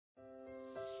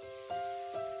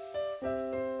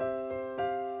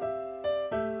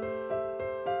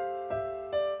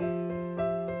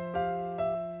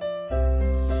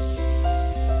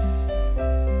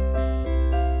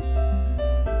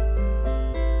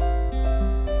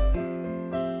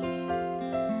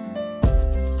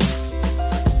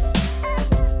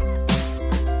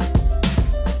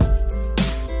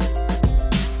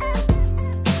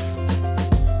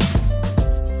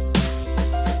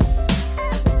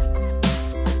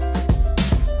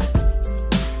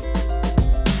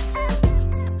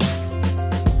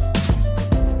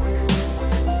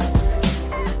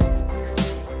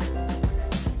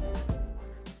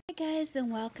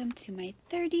and welcome to my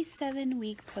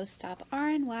 37-week post-op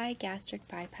RNY Gastric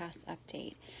Bypass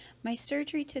update. My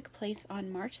surgery took place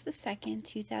on March the 2nd,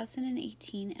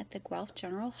 2018 at the Guelph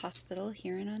General Hospital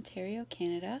here in Ontario,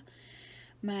 Canada.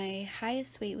 My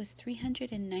highest weight was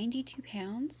 392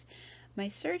 pounds, my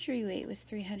surgery weight was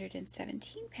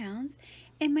 317 pounds,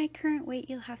 and my current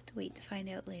weight you'll have to wait to find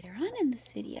out later on in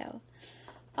this video.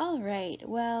 Alright,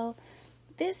 well,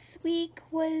 this week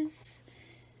was...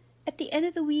 At the end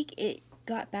of the week, it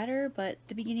got better, but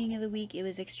the beginning of the week, it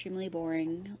was extremely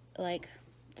boring. Like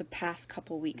the past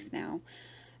couple weeks now,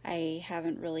 I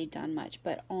haven't really done much.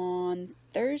 But on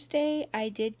Thursday, I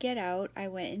did get out. I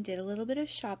went and did a little bit of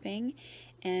shopping,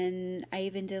 and I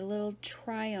even did a little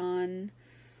try-on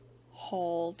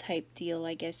haul type deal,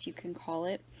 I guess you can call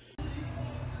it.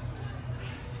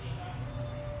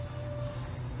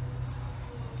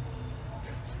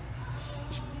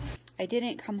 I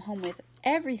didn't come home with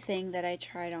everything that I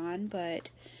tried on, but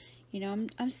you know,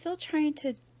 I'm still trying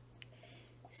to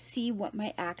see what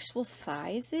my actual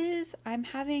size is. I'm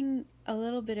having a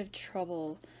little bit of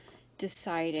trouble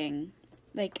deciding.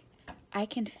 Like, I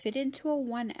can fit into a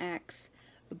 1X,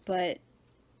 but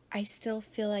I still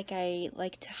feel like I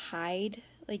like to hide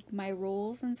like my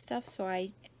rolls and stuff, so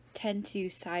I tend to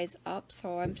size up.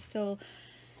 So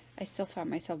I still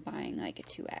found myself buying like a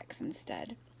 2X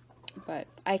instead. But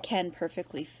I can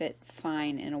perfectly fit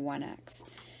fine in a 1X.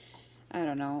 I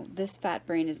don't know. This fat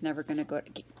brain is never going to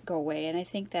go away. And I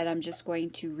think that I'm just going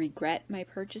to regret my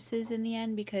purchases in the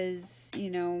end because, you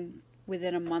know,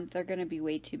 within a month they're going to be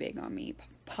way too big on me.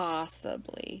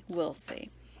 Possibly. We'll see.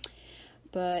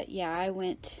 But yeah, I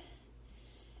went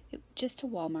just to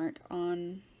Walmart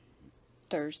on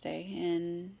Thursday.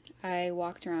 And I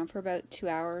walked around for about 2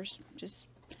 hours just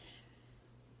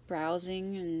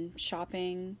browsing and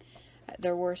shopping.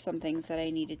 There were some things that I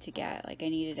needed to get, like I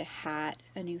needed a hat,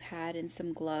 a new hat, and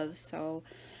some gloves, so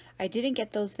I didn't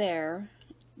get those there,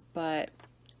 but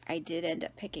I did end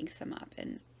up picking some up,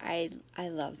 and I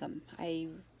love them. I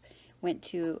went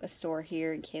to a store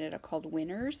here in Canada called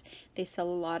Winners. They sell a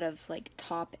lot of like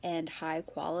top and high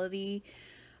quality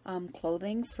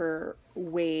clothing for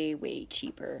way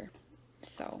cheaper.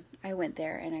 So I went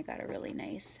there and I got a really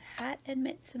nice hat and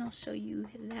mitts, and I'll show you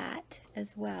that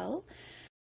as well.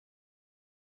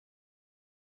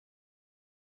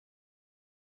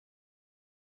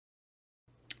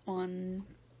 On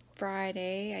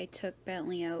Friday, I took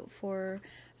Bentley out for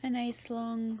a nice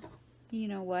long, you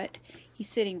know what, he's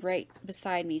sitting right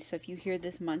beside me, so if you hear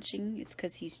this munching, it's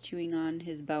because he's chewing on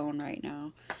his bone right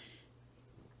now.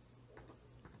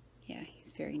 Yeah,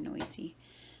 he's very noisy.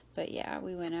 But yeah,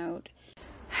 we went out.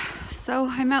 So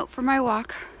I'm out for my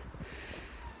walk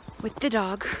with the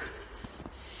dog,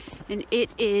 and it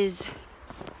is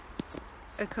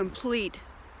a complete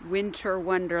winter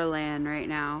wonderland right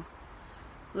now.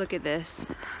 Look at this.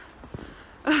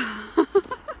 My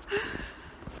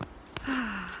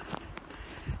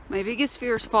biggest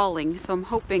fear is falling, so I'm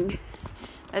hoping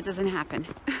that doesn't happen.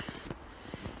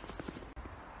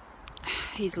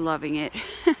 He's loving it.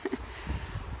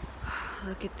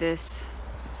 Look at this.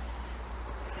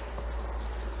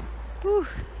 Whew.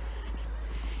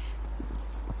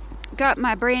 Got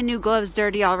my brand new gloves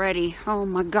dirty already. Oh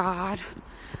my God.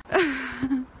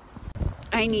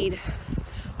 I need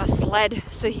a sled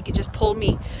so he could just pull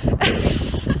me.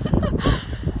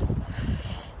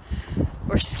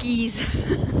 Or skis.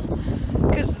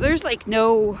 Because there's like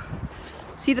no...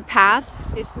 See the path?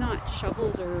 It's not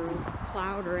shoveled or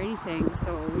plowed or anything.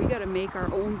 So we gotta make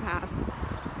our own path.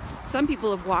 Some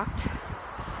people have walked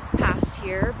past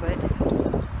here, but...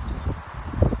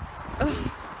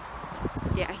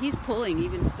 yeah, he's pulling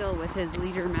even still with his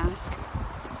leader mask.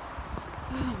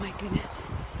 Oh my goodness.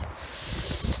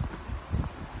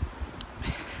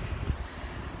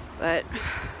 But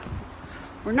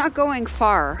we're not going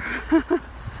far.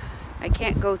 I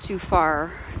can't go too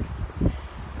far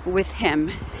with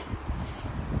him.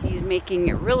 He's making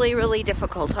it really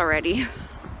difficult already.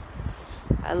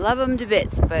 I love him to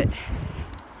bits, but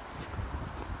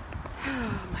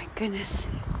oh my goodness.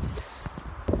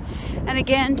 And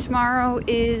again, tomorrow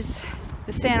is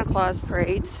the Santa Claus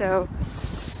parade, so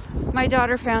my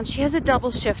daughter found she has a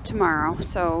double shift tomorrow,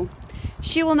 so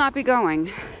she will not be going.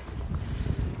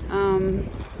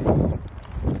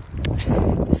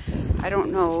 I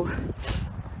don't know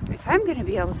if I'm going to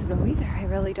be able to go either. I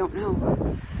really don't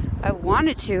know. I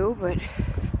wanted to, but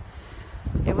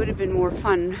it would have been more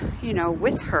fun, you know,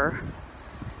 with her.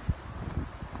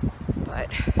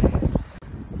 But,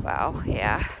 wow,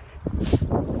 yeah.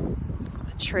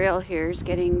 The trail here is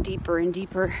getting deeper and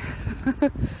deeper.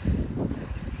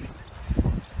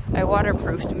 I I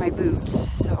waterproofed my boots,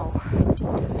 so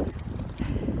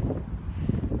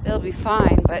they'll be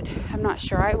fine, but I'm not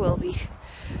sure I will be.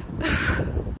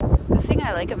 The thing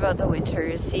I like about the winter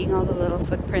is seeing all the little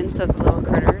footprints of the little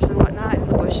critters and whatnot in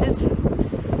the bushes.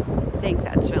 I think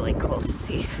that's really cool to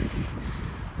see.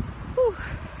 Whew.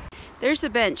 There's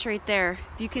the bench right there.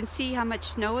 If you can see how much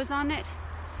snow is on it,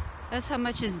 that's how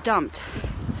much is dumped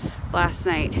last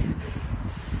night.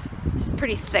 It's a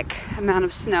pretty thick amount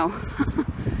of snow.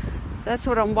 That's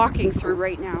what I'm walking through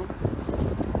right now.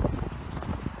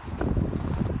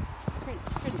 Crunch,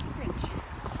 crunch, crunch.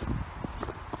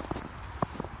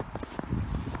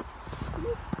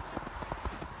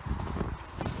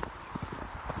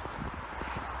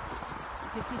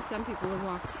 You can see some people have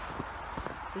walked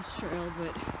this trail,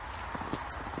 but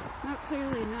not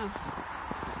clearly enough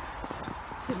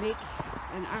to make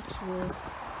an actual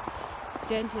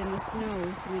dent in the snow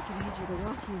to make it easier to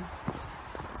walk in.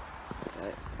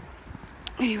 But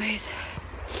anyways,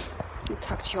 I'll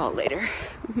talk to you all later.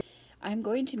 I'm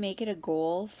going to make it a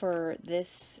goal for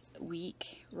this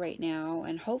week right now,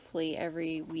 and hopefully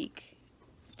every week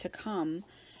to come,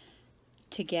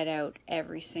 to get out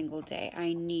every single day.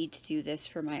 I need to do this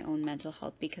for my own mental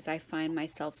health because I find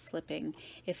myself slipping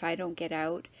if I don't get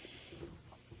out,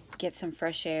 get some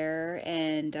fresh air,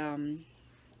 and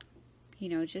you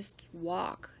know, just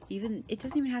walk. Even, it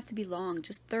doesn't even have to be long,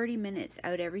 just 30 minutes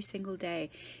out every single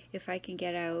day. If I can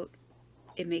get out,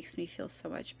 it makes me feel so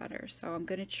much better. So I'm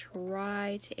gonna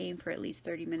try to aim for at least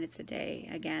 30 minutes a day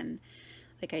again,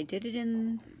 like I did it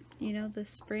in, you know, the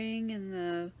spring and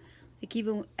the, like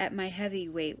even at my heavy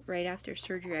weight right after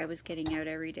surgery, I was getting out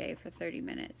every day for 30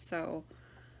 minutes. So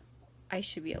I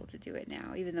should be able to do it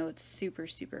now, even though it's super,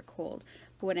 super cold.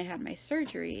 But when I had my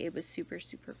surgery, it was super,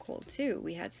 super cold too.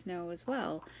 We had snow as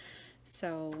well.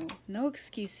 So no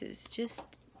excuses, just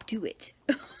do it.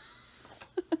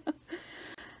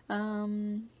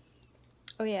 Oh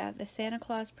yeah, the Santa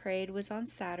Claus parade was on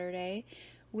Saturday,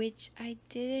 which I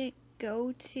didn't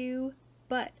go to,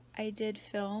 but I did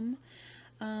film,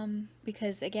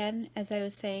 because again, as I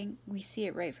was saying, we see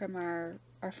it right from our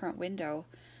front window,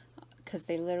 because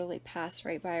they literally pass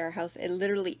right by our house. It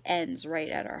literally ends right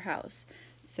at our house.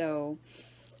 So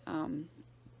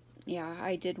yeah,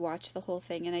 I did watch the whole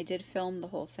thing and I did film the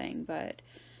whole thing, but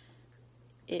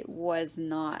it was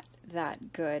not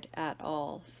that good at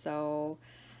all. So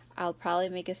I'll probably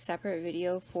make a separate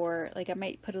video for, like, I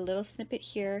might put a little snippet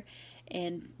here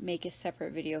and make a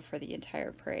separate video for the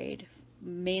entire parade,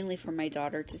 mainly for my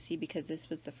daughter to see, because this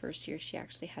was the first year she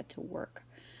actually had to work.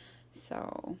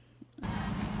 So is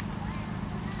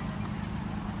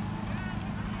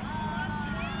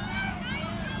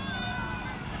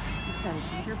that a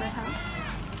gingerbread house?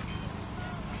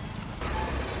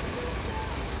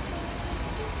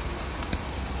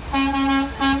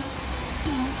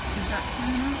 Is that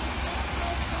Santa?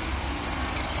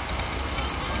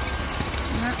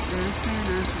 Yep, there's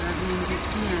Santa, so that means it's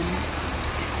the end.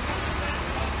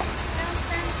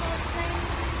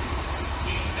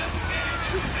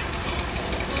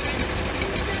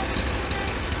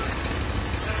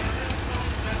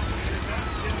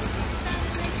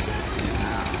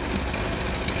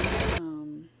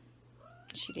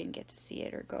 She didn't get to see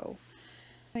it or go.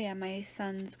 Oh yeah, my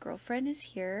son's girlfriend is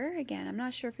here again. I'm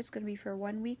not sure if it's going to be for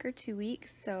 1 week or 2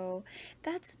 weeks, so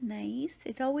that's nice.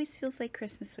 It always feels like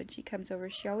Christmas when she comes over.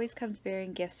 She always comes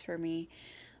bearing gifts for me,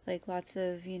 like lots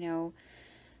of, you know,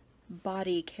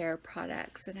 body care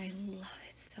products, and I love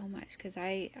it so much because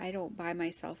I don't buy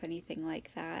myself anything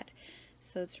like that.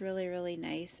 So it's really, really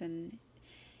nice, and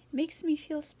it makes me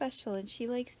feel special, and she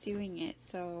likes doing it.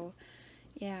 So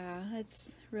yeah,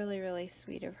 it's really, really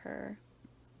sweet of her.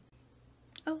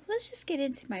 Oh, let's just get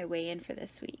into my weigh-in for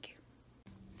this week.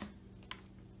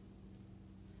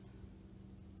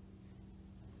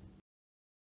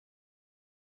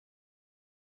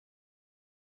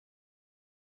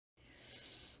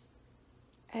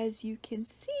 As you can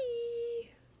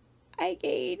see, I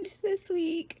gained this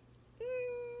week.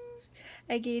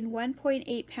 I gained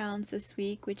 1.8 pounds this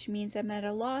week, which means I'm at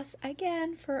a loss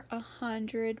again for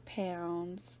 100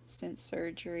 pounds since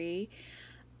surgery,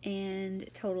 and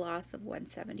total loss of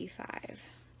 175.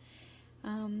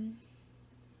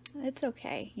 It's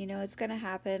okay, you know, it's gonna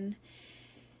happen.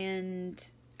 And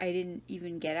I didn't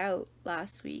even get out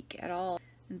last week at all.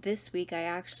 This week I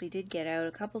actually did get out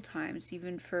a couple times,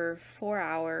 even for 4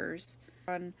 hours.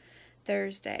 On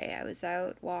Thursday I was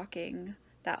out walking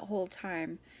that whole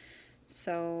time.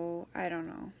 So I don't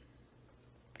know.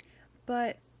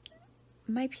 But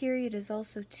my period is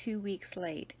also 2 weeks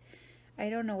late. I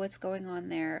don't know what's going on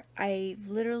there. I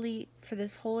literally, for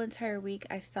this whole entire week,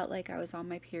 I felt like I was on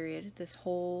my period this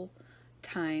whole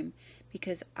time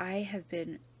because I have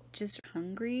been just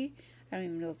hungry. I don't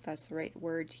even know if that's the right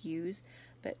word to use,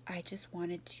 but I just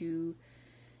wanted to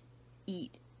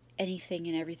eat anything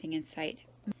and everything in sight.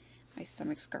 My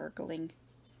stomach's gargling.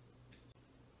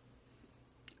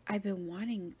 I've been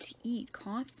wanting to eat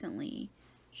constantly.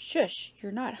 Shush,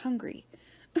 you're not hungry.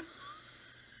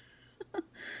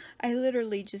 I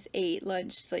literally just ate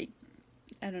lunch like,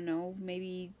 I don't know,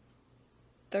 maybe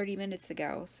 30 minutes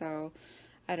ago, so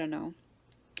I don't know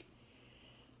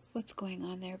what's going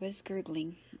on there, but it's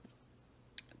gurgling.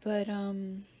 But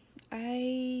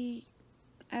I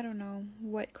don't know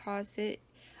what caused it.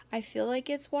 I feel like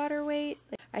it's water weight.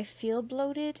 I feel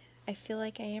bloated. I feel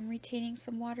like I am retaining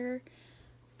some water,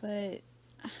 but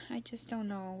I just don't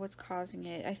know what's causing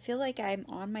it. I feel like I'm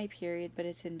on my period, but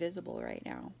it's invisible right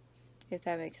now, if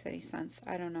that makes any sense.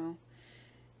 I don't know.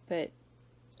 But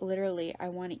literally, I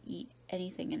want to eat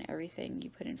anything and everything you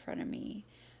put in front of me.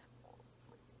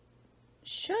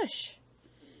 Shush!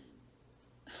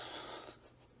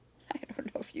 I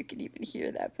don't know if you can even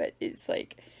hear that, but it's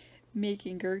like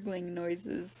making gurgling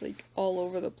noises like all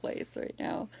over the place right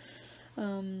now.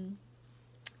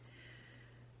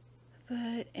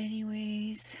 But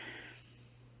anyways,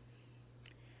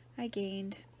 I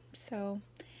gained. So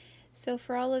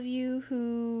for all of you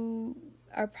who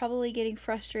are probably getting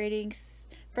frustrated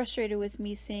with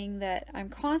me saying that I'm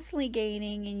constantly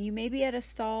gaining, and you may be at a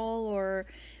stall, or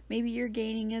maybe you're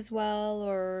gaining as well,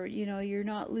 or you know, you're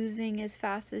not losing as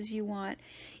fast as you want.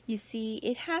 You see,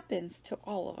 it happens to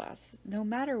all of us, no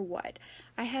matter what.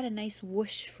 I had a nice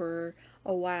whoosh for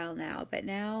a while now, but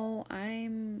now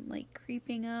I'm like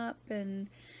creeping up, and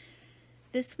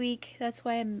this week, that's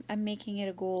why I'm making it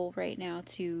a goal right now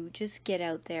to just get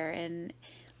out there, and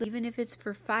even if it's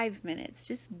for 5 minutes,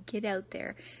 just get out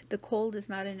there. The cold is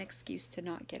not an excuse to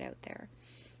not get out there.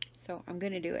 So I'm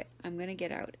going to do it. I'm going to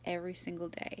get out every single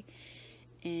day,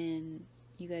 and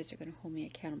you guys are going to hold me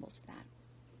accountable to that.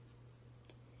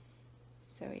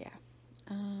 So yeah.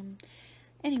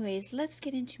 Anyways, let's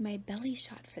get into my belly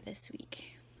shot for this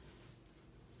week.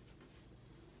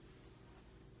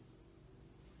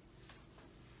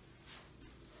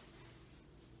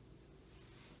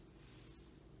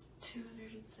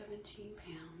 £217.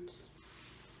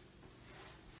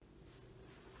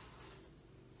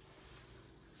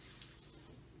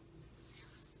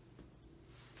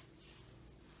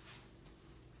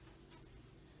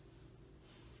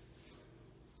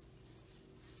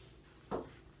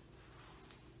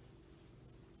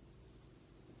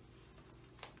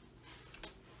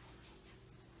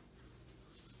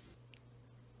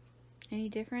 Any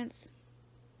difference?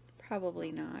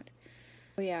 Probably not.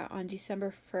 Oh yeah, on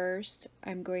December 1st,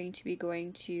 I'm going to be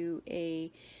going to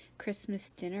a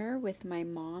Christmas dinner with my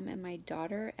mom and my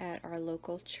daughter at our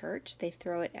local church. They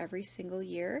throw it every single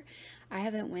year. I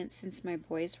haven't went since my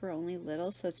boys were only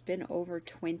little, so it's been over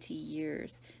 20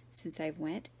 years since I've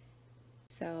went.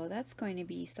 So that's going to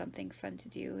be something fun to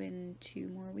do in 2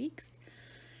 more weeks.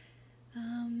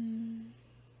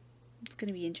 It's going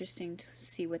to be interesting to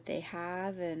see what they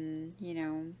have, and you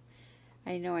know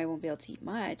I won't be able to eat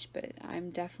much, but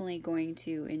I'm definitely going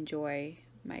to enjoy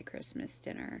my Christmas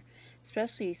dinner,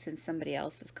 especially since somebody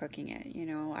else is cooking it. You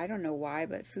know, I don't know why,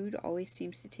 but food always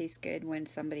seems to taste good when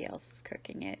somebody else is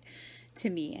cooking it, to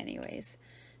me anyways.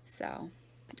 So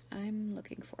I'm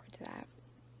looking forward to that.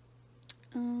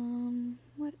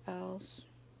 What else?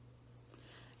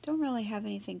 Don't really have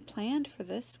anything planned for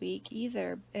this week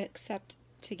either, except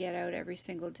to get out every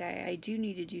single day. I do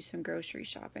need to do some grocery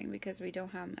shopping because we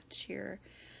don't have much here.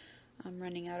 I'm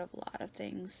running out of a lot of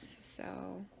things,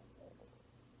 so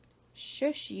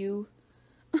shush you.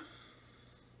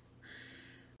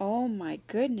 Oh my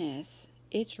goodness,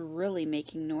 it's really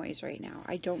making noise right now.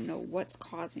 I don't know what's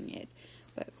causing it,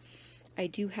 but I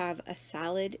do have a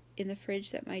salad in the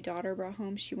fridge that my daughter brought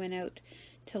home. She went out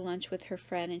to lunch with her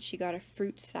friend and she got a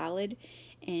fruit salad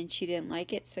and she didn't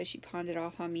like it, so she pawned it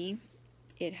off on me.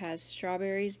 It has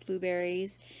strawberries,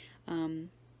 blueberries,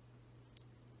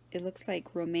 it looks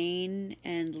like romaine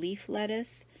and leaf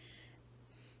lettuce,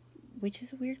 which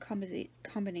is a weird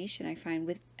combination I find,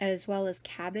 with as well as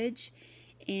cabbage,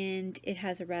 and it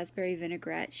has a raspberry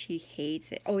vinaigrette. She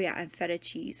hates it. Oh yeah, and feta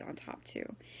cheese on top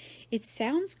too. It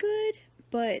sounds good,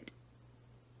 but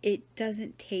it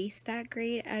doesn't taste that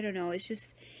great. I don't know, it's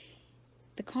just,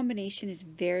 the combination is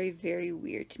very, very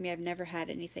weird to me. I've never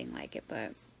had anything like it,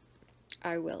 but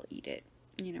I will eat it.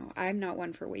 You know, I'm not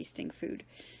one for wasting food,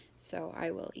 so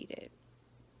I will eat it.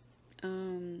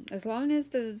 As long as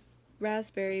the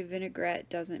raspberry vinaigrette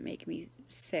doesn't make me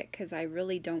sick because I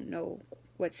really don't know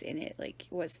what's in it, like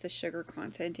what's the sugar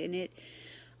content in it.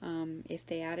 If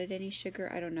they added any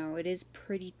sugar, I don't know. It is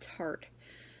pretty tart,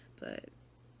 but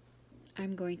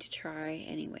I'm going to try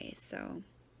anyway, so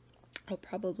I'll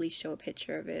probably show a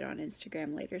picture of it on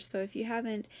Instagram later. So if you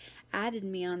haven't added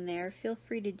me on there, feel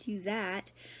free to do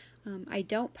that. I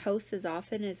don't post as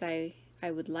often as I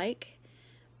would like,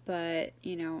 but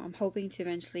you know, I'm hoping to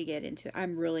eventually get into it.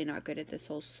 I'm really not good at this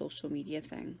whole social media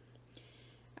thing.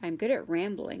 I'm good at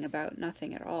rambling about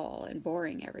nothing at all and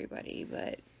boring everybody,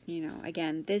 but you know,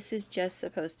 again, this is just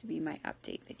supposed to be my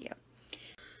update video.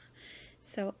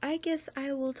 So I guess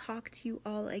I will talk to you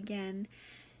all again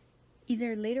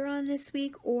either later on this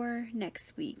week or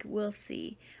next week. We'll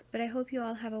see. But I hope you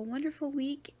all have a wonderful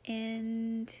week,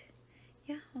 and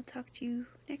yeah, I'll talk to you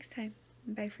next time.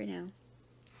 Bye for now.